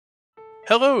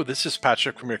Hello, this is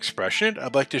Patrick from XPression.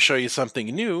 I'd like to show you something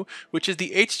new, which is the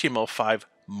HTML5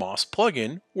 MOS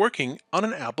plugin working on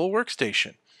an Apple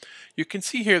workstation. You can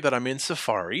see here that I'm in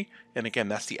Safari, and again,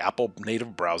 that's the Apple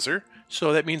native browser,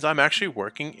 so that means I'm actually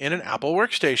working in an Apple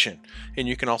workstation. And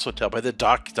you can also tell by the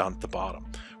dock down at the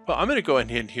bottom. Well, I'm going to go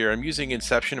in here. I'm using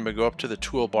Inception. I'm going to go up to the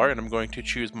toolbar, and I'm going to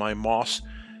choose my MOS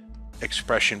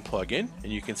XPression plugin,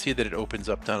 and you can see that it opens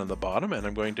up down on the bottom, and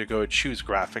I'm going to go choose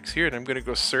graphics here, and I'm going to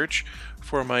go search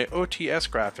for my OTS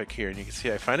graphic here, and you can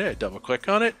see I find it. I double click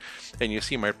on it, and you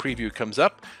see my preview comes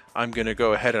up. I'm going to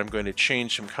go ahead and I'm going to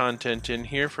change some content in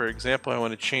here. For example, I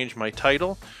want to change my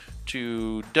title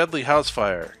to Deadly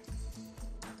Housefire.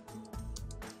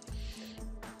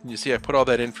 You see I put all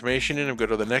that information in. I'm going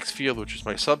to go to the next field, which is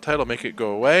my subtitle, make it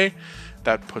go away.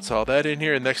 That puts all that in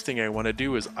here. And next thing I want to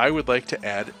do is I would like to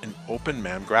add an Open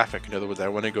MAM graphic. In other words, I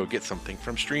want to go get something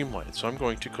from Streamline. So I'm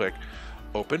going to click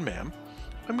Open MAM.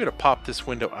 I'm going to pop this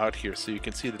window out here so you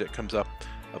can see that it comes up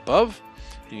above.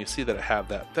 And you see that I have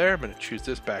that there. I'm going to choose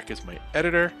this back as my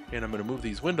editor, and I'm going to move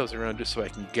these windows around just so I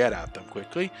can get at them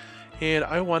quickly. And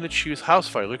I want to choose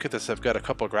Housefire. Look at this. I've got a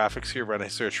couple of graphics here when I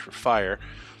search for fire.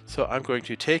 So I'm going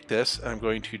to take this and I'm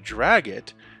going to drag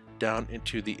it down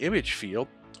into the image field.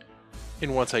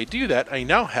 And once I do that, I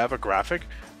now have a graphic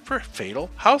for Fatal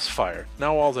Housefire.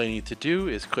 Now all I need to do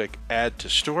is click Add to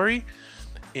Story,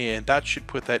 and that should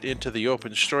put that into the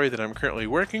open story that I'm currently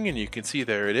working, and you can see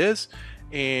there it is.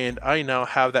 And I now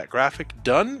have that graphic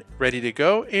done, ready to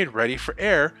go, and ready for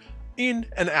air in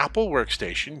an Apple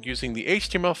workstation using the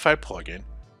HTML5 plugin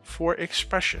for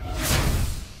XPression.